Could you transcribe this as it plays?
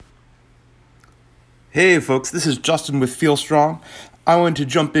Hey folks, this is Justin with Feel Strong. I want to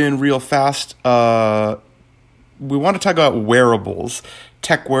jump in real fast. We want to talk about wearables,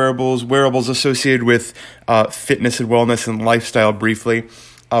 tech wearables, wearables associated with fitness and wellness and lifestyle briefly.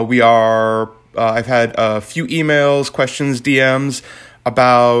 I've had a few emails, questions, DMs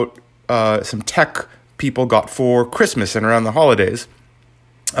about some tech people got for Christmas and around the holidays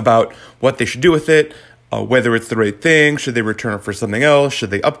about what they should do with it, whether it's the right thing, should they return it for something else, should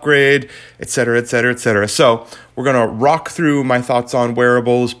they upgrade, etc., etc., etc. So we're going to rock through my thoughts on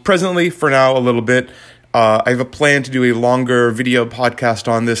wearables presently, for now, a little bit. I have a plan to do a longer video podcast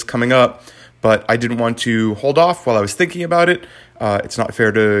on this coming up, but I didn't want to hold off while I was thinking about it. It's not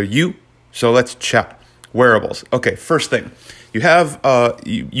fair to you, so let's chat. Wearables. Okay, first thing. You have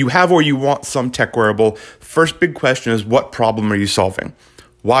or you want some tech wearable. First big question is, what problem are you solving?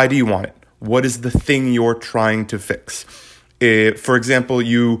 Why do you want it? What is the thing you're trying to fix? For example,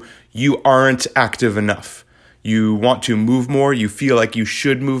 you aren't active enough. You want to move more. You feel like you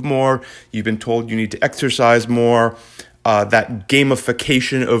should move more. You've been told you need to exercise more. That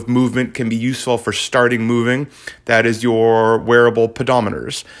gamification of movement can be useful for starting moving. That is your wearable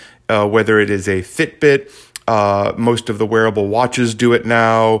pedometers. Whether it is a Fitbit, most of the wearable watches do it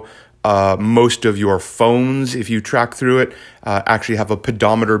now. Most of your phones, if you track through it, actually have a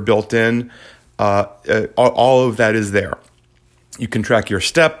pedometer built in. All of that is there. You can track your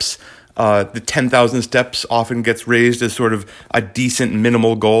steps. The 10,000 steps often gets raised as sort of a decent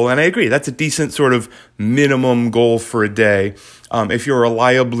minimal goal. And I agree, that's a decent sort of minimum goal for a day. If you're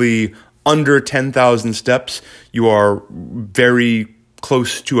reliably under 10,000 steps, you are very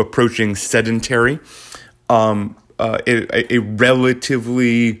close to approaching sedentary. A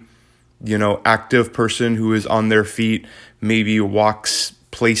relatively active person who is on their feet, maybe walks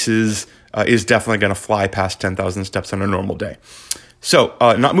places, is definitely going to fly past 10,000 steps on a normal day. So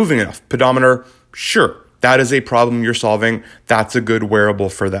not moving enough. Pedometer, sure, that is a problem you're solving. That's a good wearable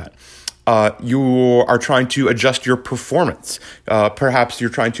for that. You are trying to adjust your performance. Perhaps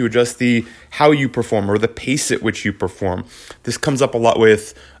you're trying to adjust how you perform or the pace at which you perform. This comes up a lot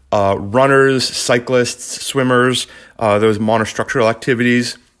with runners, cyclists, swimmers, those monostructural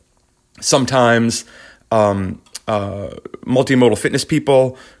activities. Sometimes multimodal fitness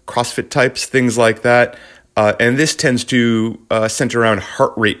people, CrossFit types, things like that. And this tends to center around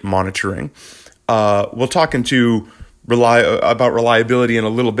heart rate monitoring. We'll talk about reliability in a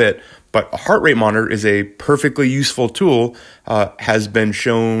little bit, but a heart rate monitor is a perfectly useful tool, has been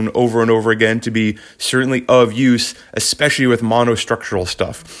shown over and over again to be certainly of use, especially with monostructural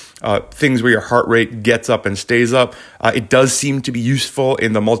stuff. Things where your heart rate gets up and stays up. It does seem to be useful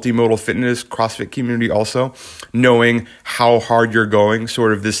in the multimodal fitness CrossFit community also, knowing how hard you're going,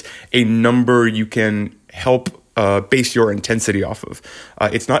 sort of a number you can help base your intensity off of.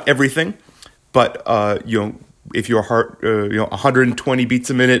 It's not everything, but if your heart 120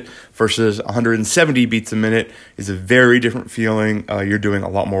 beats a minute versus 170 beats a minute is a very different feeling. You're doing a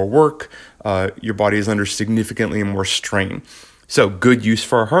lot more work. Your body is under significantly more strain. So good use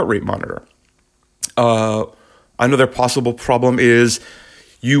for a heart rate monitor. Another possible problem is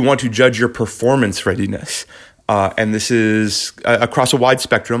you want to judge your performance readiness. And this is across a wide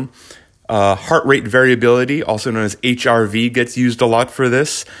spectrum. Heart rate variability, also known as HRV, gets used a lot for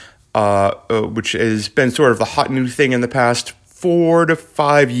this, which has been sort of the hot new thing in the past 4 to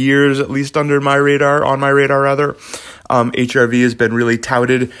 5 years, at least on my radar. HRV has been really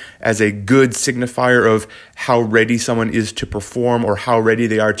touted as a good signifier of how ready someone is to perform or how ready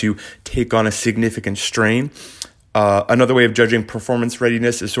they are to take on a significant strain. Another way of judging performance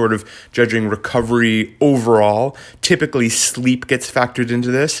readiness is sort of judging recovery overall. Typically, sleep gets factored into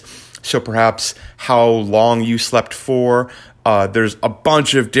this. So perhaps how long you slept for. There's a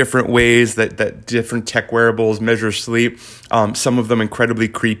bunch of different ways that different tech wearables measure sleep. Some of them incredibly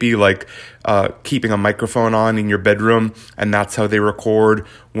creepy, like keeping a microphone on in your bedroom, and that's how they record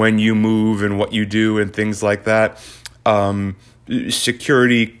when you move and what you do and things like that.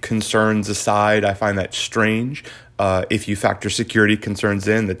 Security concerns aside, I find that strange. If you factor security concerns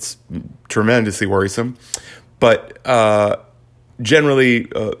in, that's tremendously worrisome. But generally,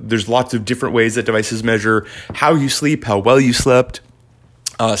 there's lots of different ways that devices measure how you sleep, how well you slept.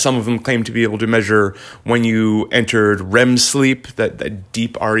 Some of them claim to be able to measure when you entered REM sleep, that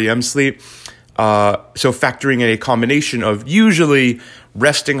deep REM sleep. So factoring in a combination of usually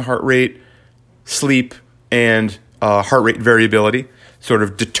resting heart rate, sleep, and heart rate variability, sort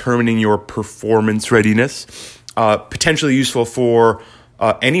of determining your performance readiness. Potentially useful for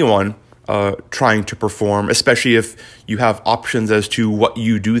anyone trying to perform, especially if you have options as to what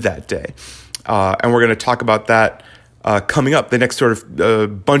you do that day. And we're going to talk about that coming up. The next sort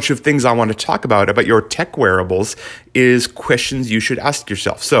of bunch of things I want to talk about your tech wearables is questions you should ask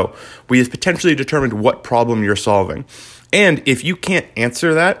yourself. So we have potentially determined what problem you're solving. And if you can't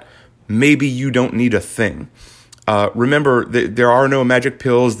answer that, maybe you don't need a thing. Remember, there are no magic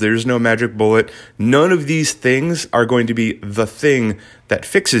pills. There's no magic bullet. None of these things are going to be the thing that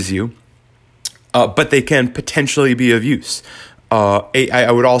fixes you, but they can potentially be of use.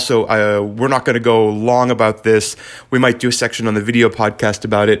 I would also, we're not going to go long about this. We might do a section on the video podcast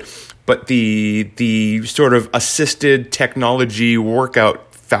about it, but the sort of assisted technology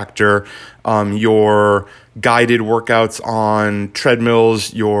workout factor, your guided workouts on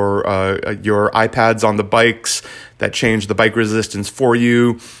treadmills, your iPads on the bikes that change the bike resistance for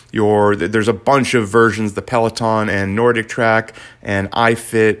you. There's a bunch of versions, the Peloton and Nordic Track and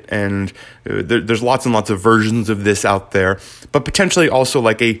iFit, and there's lots and lots of versions of this out there. But potentially also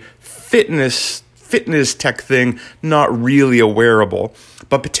like a fitness tech thing, not really a wearable,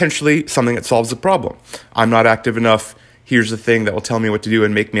 but potentially something that solves the problem. I'm not active enough. Here's the thing that will tell me what to do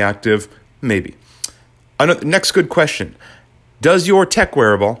and make me active. Maybe. Next good question. Does your tech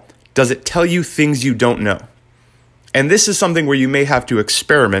wearable, does it tell you things you don't know? And this is something where you may have to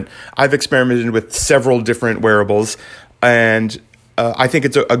experiment. I've experimented with several different wearables, and I think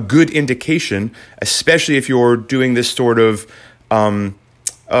it's a good indication, especially if you're doing this sort of the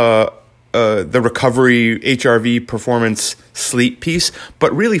recovery HRV performance sleep piece,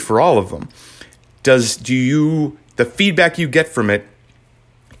 but really for all of them. The feedback you get from it,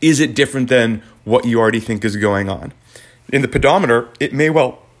 is it different than what you already think is going on? In the pedometer, it may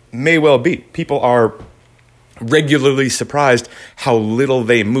well be. People are regularly surprised how little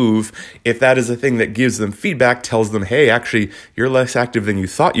they move. If that is a thing that gives them feedback, tells them, hey, actually, you're less active than you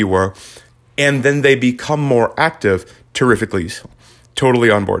thought you were, and then they become more active, terrifically useful.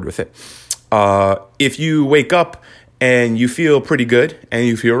 Totally on board with it. If you wake up and you feel pretty good and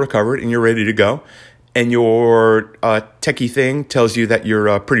you feel recovered and you're ready to go, and your techie thing tells you that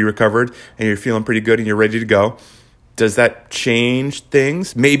you're pretty recovered and you're feeling pretty good and you're ready to go, does that change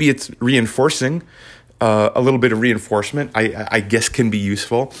things? Maybe it's reinforcing. A little bit of reinforcement, I guess, can be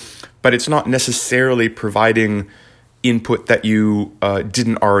useful, but it's not necessarily providing input that you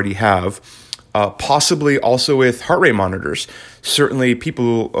didn't already have. Possibly also with heart rate monitors. Certainly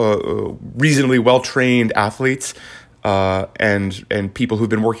people, reasonably well-trained athletes and people who've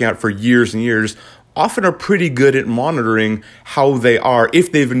been working out for years and years often are pretty good at monitoring how they are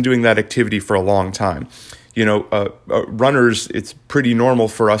if they've been doing that activity for a long time. Runners, it's pretty normal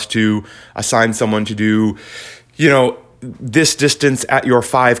for us to assign someone to do, this distance at your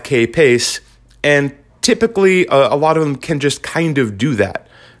 5K pace. And typically, a lot of them can just kind of do that.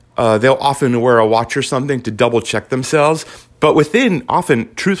 They'll often wear a watch or something to double check themselves. But within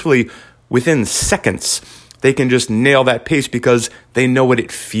seconds, they can just nail that pace because they know what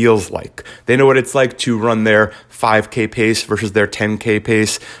it feels like. They know what it's like to run their 5K pace versus their 10K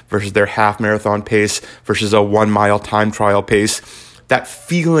pace versus their half marathon pace versus a 1 mile time trial pace. That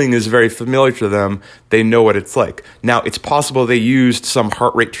feeling is very familiar to them. They know what it's like. Now, it's possible they used some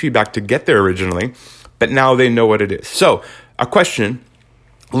heart rate feedback to get there originally, but now they know what it is. So, a question,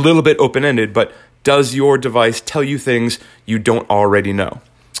 a little bit open-ended, but does your device tell you things you don't already know?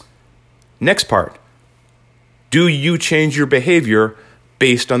 Next part. Do you change your behavior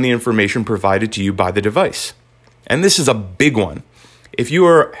based on the information provided to you by the device? And this is a big one. If you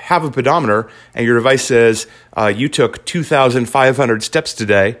have a pedometer and your device says you took 2,500 steps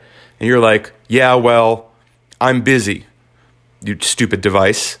today, and you're like, yeah, well, I'm busy, you stupid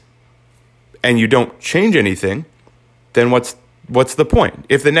device, and you don't change anything, then what's the point?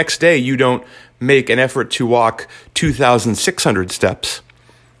 If the next day you don't make an effort to walk 2,600 steps,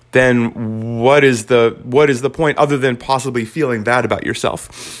 then what is the point other than possibly feeling bad about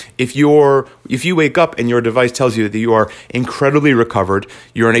yourself? If you wake up and your device tells you that you are incredibly recovered,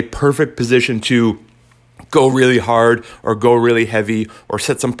 you're in a perfect position to go really hard or go really heavy or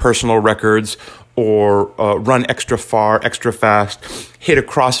set some personal records or run extra far, extra fast, hit a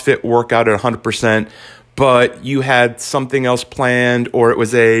CrossFit workout at 100%, but you had something else planned or it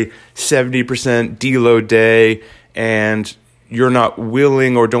was a 70% deload day and you're not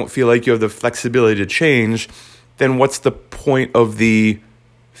willing or don't feel like you have the flexibility to change, then what's the point of the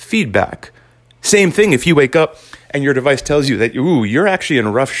feedback? Same thing if you wake up and your device tells you that, you're actually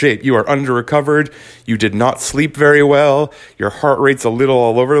in rough shape. You are under-recovered. You did not sleep very well. Your heart rate's a little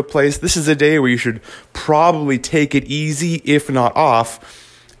all over the place. This is a day where you should probably take it easy, if not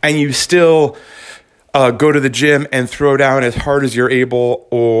off, and you still go to the gym and throw down as hard as you're able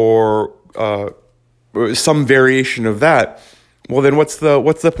or some variation of that. Well, then what's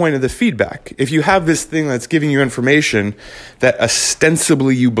the point of the feedback? If you have this thing that's giving you information that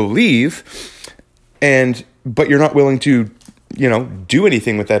ostensibly you believe, but you're not willing to, do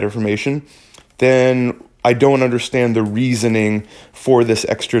anything with that information, then I don't understand the reasoning for this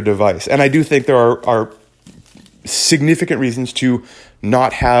extra device. And I do think there are significant reasons to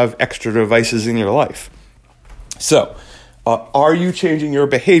not have extra devices in your life. So, are you changing your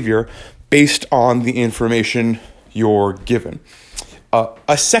behavior based on the information you're given?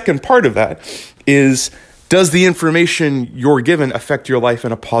 A second part of that is, does the information you're given affect your life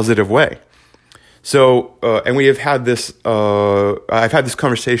in a positive way? So, and we have had this, I've had this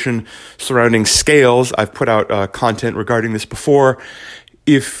conversation surrounding scales. I've put out content regarding this before.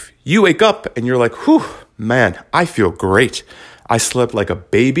 If you wake up and you're like, whew, man, I feel great. I slept like a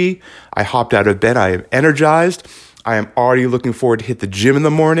baby. I hopped out of bed. I am energized. I am already looking forward to hit the gym in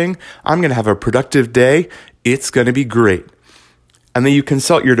the morning. I'm going to have a productive day. It's going to be great. And then you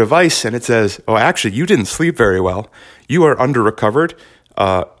consult your device and it says, oh, actually, you didn't sleep very well. You are under-recovered.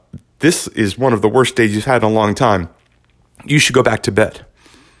 This is one of the worst days you've had in a long time. You should go back to bed.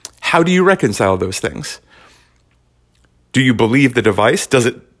 How do you reconcile those things? Do you believe the device? Does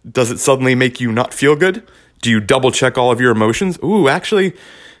it suddenly make you not feel good? Do you double check all of your emotions? Ooh, actually,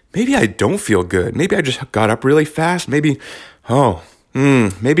 maybe I don't feel good. Maybe I just got up really fast. Maybe I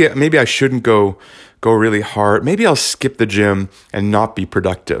shouldn't go really hard. Maybe I'll skip the gym and not be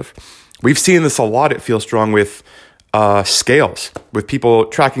productive. We've seen this a lot at Feel Strong with scales, with people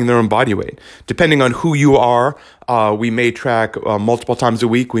tracking their own body weight. Depending on who you are, we may track multiple times a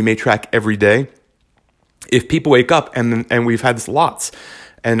week. We may track every day. If people wake up, and we've had this lots,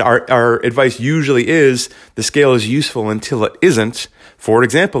 and our advice usually is the scale is useful until it isn't. For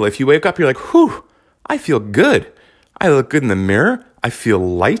example, if you wake up, you're like, whew, I feel good. I look good in the mirror. I feel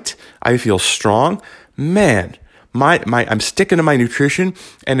light. I feel strong. Man, I'm sticking to my nutrition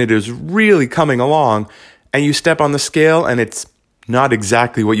and it is really coming along. And you step on the scale and it's not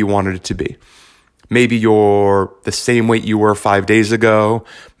exactly what you wanted it to be. Maybe you're the same weight you were 5 days ago.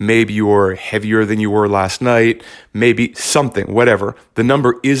 Maybe you're heavier than you were last night. Maybe something, whatever. The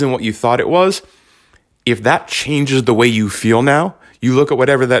number isn't what you thought it was. If that changes the way you feel now, you look at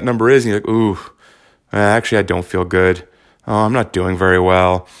whatever that number is and you're like, ooh, actually, I don't feel good. Oh, I'm not doing very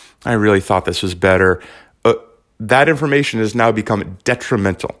well. I really thought this was better. That information has now become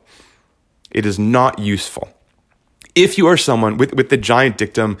detrimental. It is not useful. If you are someone with the giant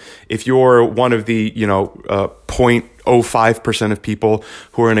dictum, if you're one of the 0.05% of people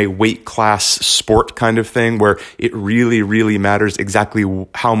who are in a weight class sport kind of thing where it really, really matters exactly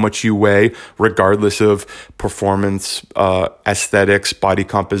how much you weigh, regardless of performance, aesthetics, body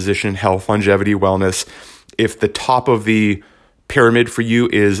composition, health, longevity, wellness, if the top of the pyramid for you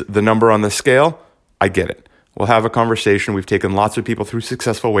is the number on the scale, I get it. We'll have a conversation. We've taken lots of people through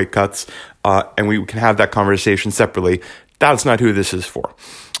successful weight cuts, and we can have that conversation separately. That's not who this is for.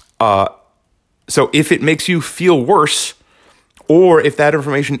 So if it makes you feel worse, or if that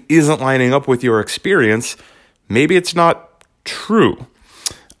information isn't lining up with your experience, maybe it's not true.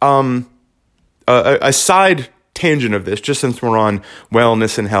 A side tangent of this, just since we're on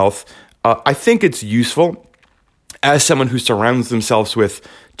wellness and health, I think it's useful as someone who surrounds themselves with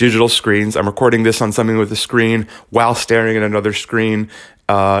digital screens. I'm recording this on something with a screen while staring at another screen,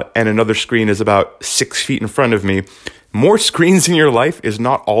 and another screen is about 6 feet in front of me. More screens in your life is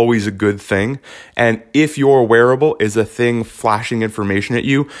not always a good thing. And if your wearable is a thing flashing information at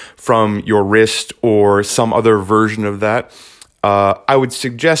you from your wrist or some other version of that, I would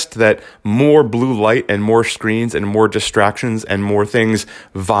suggest that more blue light and more screens and more distractions and more things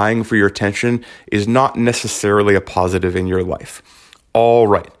vying for your attention is not necessarily a positive in your life. All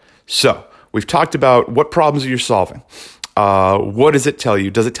right. So we've talked about what problems you're solving. What does it tell you?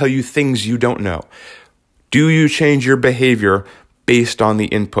 Does it tell you things you don't know? Do you change your behavior based on the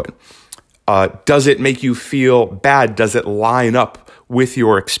input? Does it make you feel bad? Does it line up with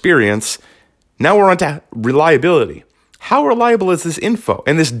your experience? Now we're on to reliability. How reliable is this info?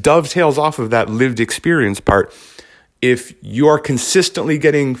 And this dovetails off of that lived experience part. If you are consistently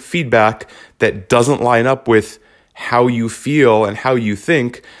getting feedback that doesn't line up with how you feel and how you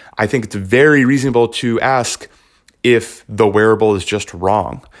think, I think it's very reasonable to ask if the wearable is just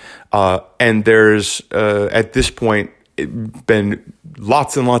wrong. And there's, at this point, been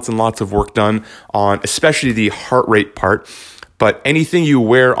lots and lots and lots of work done on especially the heart rate part. But anything you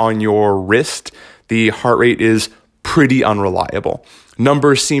wear on your wrist, the heart rate is pretty unreliable.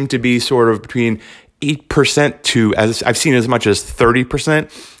 Numbers seem to be sort of between 8% to, as I've seen, as much as 30%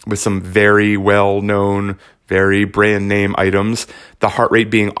 with some very well-known, very brand name items, the heart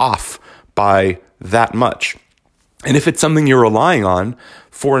rate being off by that much. And if it's something you're relying on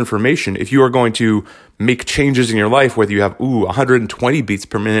for information, if you are going to make changes in your life, whether you have 120 beats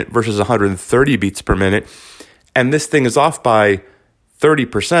per minute versus 130 beats per minute, and this thing is off by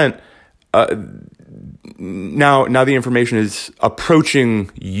 30%, now the information is approaching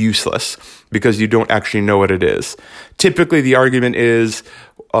useless because you don't actually know what it is. Typically, the argument is,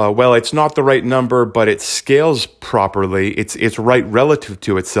 well, it's not the right number, but it scales properly. It's right relative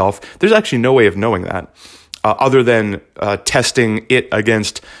to itself. There's actually no way of knowing that. Other than testing it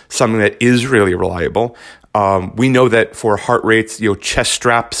against something that is really reliable. We know that for heart rates, chest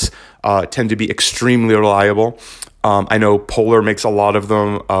straps tend to be extremely reliable. I know Polar makes a lot of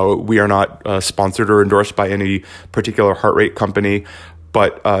them. We are not sponsored or endorsed by any particular heart rate company,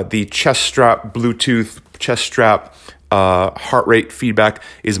 but the chest strap, Bluetooth chest strap heart rate feedback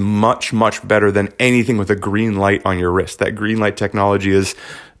is much, much better than anything with a green light on your wrist. That green light technology is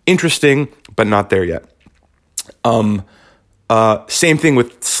interesting, but not there yet. Same thing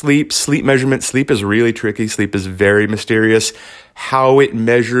with sleep measurement. Sleep is really tricky. Sleep is very mysterious. How it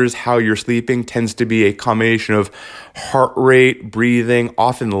measures how you're sleeping tends to be a combination of heart rate, breathing,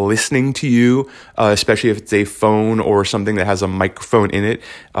 often listening to you, especially if it's a phone or something that has a microphone in it.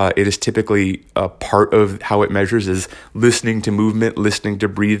 It is typically a part of how it measures is listening to movement, listening to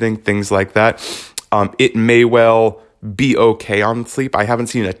breathing, things like that. It may well be okay on sleep. I haven't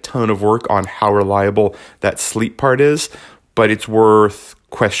seen a ton of work on how reliable that sleep part is, but it's worth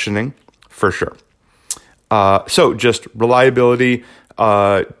questioning for sure. So just reliability,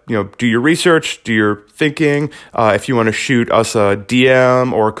 do your research, do your thinking. If you want to shoot us a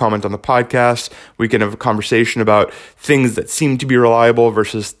DM or comment on the podcast, we can have a conversation about things that seem to be reliable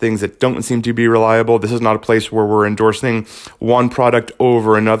versus things that don't seem to be reliable. This is not a place where we're endorsing one product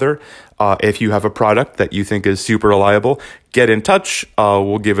over another. If you have a product that you think is super reliable, get in touch.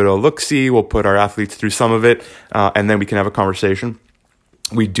 We'll give it a look-see. We'll put our athletes through some of it, and then we can have a conversation.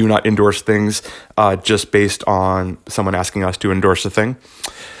 We do not endorse things just based on someone asking us to endorse a thing.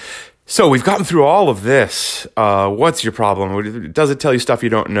 So we've gotten through all of this. What's your problem? Does it tell you stuff you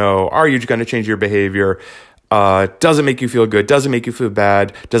don't know? Are you going to change your behavior? Does it make you feel good? Does it make you feel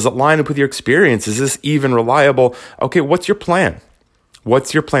bad? Does it line up with your experience? Is this even reliable? Okay, what's your plan?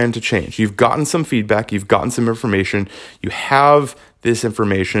 What's your plan to change? You've gotten some feedback. You've gotten some information. You have this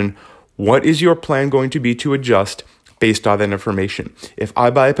information. What is your plan going to be to adjust based on that information? If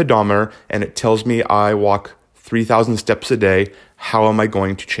I buy a pedometer and it tells me I walk 3,000 steps a day, how am I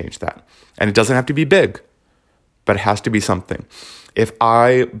going to change that? And it doesn't have to be big, but it has to be something. If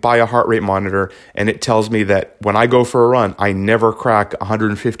I buy a heart rate monitor and it tells me that when I go for a run, I never crack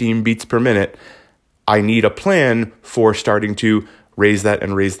 115 beats per minute, I need a plan for starting to raise that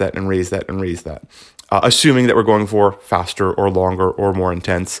and raise that and raise that and raise that. Assuming that we're going for faster or longer or more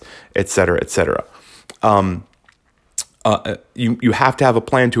intense, et cetera, et cetera. You have to have a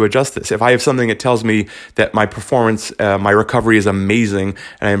plan to adjust this. If I have something that tells me that my performance, my recovery is amazing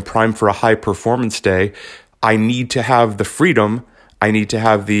and I am primed for a high performance day, I need to have the freedom, I need to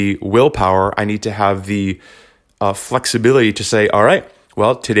have the willpower, I need to have the flexibility to say, all right,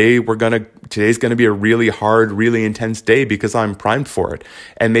 well, today's gonna be a really hard, really intense day because I'm primed for it.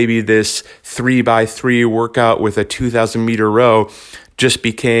 And maybe this 3x3 workout with a 2,000 meter row just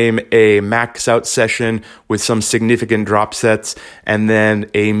became a max out session with some significant drop sets and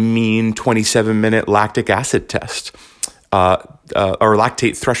then a mean 27-minute lactic acid test, or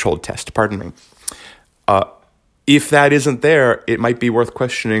lactate threshold test, pardon me. If that isn't there, it might be worth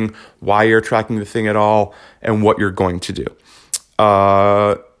questioning why you're tracking the thing at all and what you're going to do.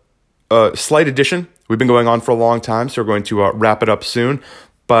 Slight addition. We've been going on for a long time, so we're going to wrap it up soon.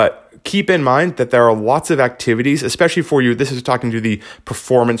 But keep in mind that there are lots of activities, especially for you. This is talking to the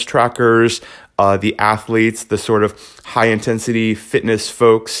performance trackers, the athletes, the sort of high-intensity fitness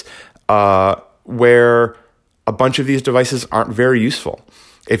folks, where a bunch of these devices aren't very useful.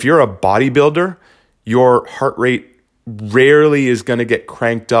 If you're a bodybuilder, your heart rate rarely is going to get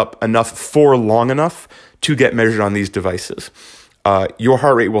cranked up enough for long enough to get measured on these devices. Your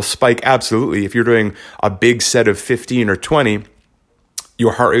heart rate will spike absolutely. If you're doing a big set of 15 or 20,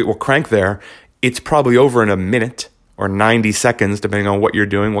 your heart rate will crank there. It's probably over in a minute or 90 seconds, depending on what you're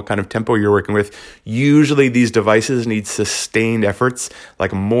doing, what kind of tempo you're working with. Usually these devices need sustained efforts,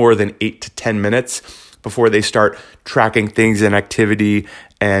 like more than 8 to 10 minutes before they start tracking things in activity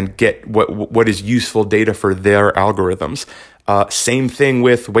and get what is useful data for their algorithms. Same thing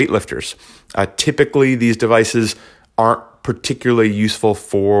with weightlifters. Typically, these devices aren't particularly useful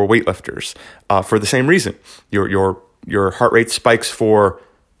for weightlifters for the same reason. Your heart rate spikes for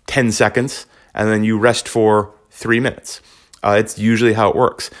 10 seconds, and then you rest for 3 minutes. It's usually how it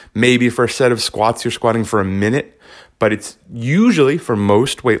works. Maybe for a set of squats, you're squatting for a minute, but it's usually for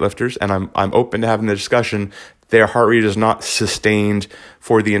most weightlifters, and I'm open to having the discussion, their heart rate is not sustained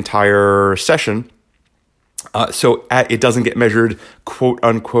for the entire session. So it doesn't get measured, quote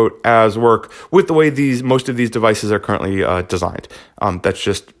unquote, as work with the way most of these devices are currently designed. That's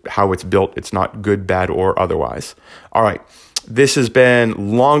just how it's built. It's not good, bad, or otherwise. All right. This has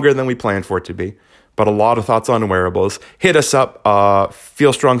been longer than we planned for it to be, but a lot of thoughts on wearables. Hit us up,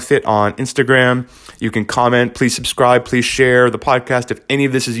 Feel Strong Fit on Instagram. You can comment, please subscribe, please share the podcast if any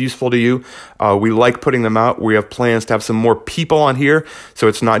of this is useful to you. We like putting them out. We have plans to have some more people on here, so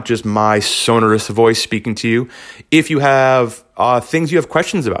it's not just my sonorous voice speaking to you. If you have things you have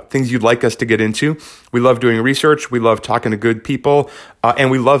questions about, things you'd like us to get into, we love doing research, we love talking to good people, and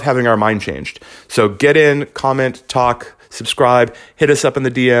we love having our mind changed. So get in, comment, talk, subscribe, hit us up in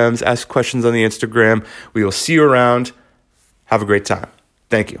the DMs, ask questions on the Instagram. We will see you around. Have a great time.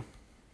 Thank you.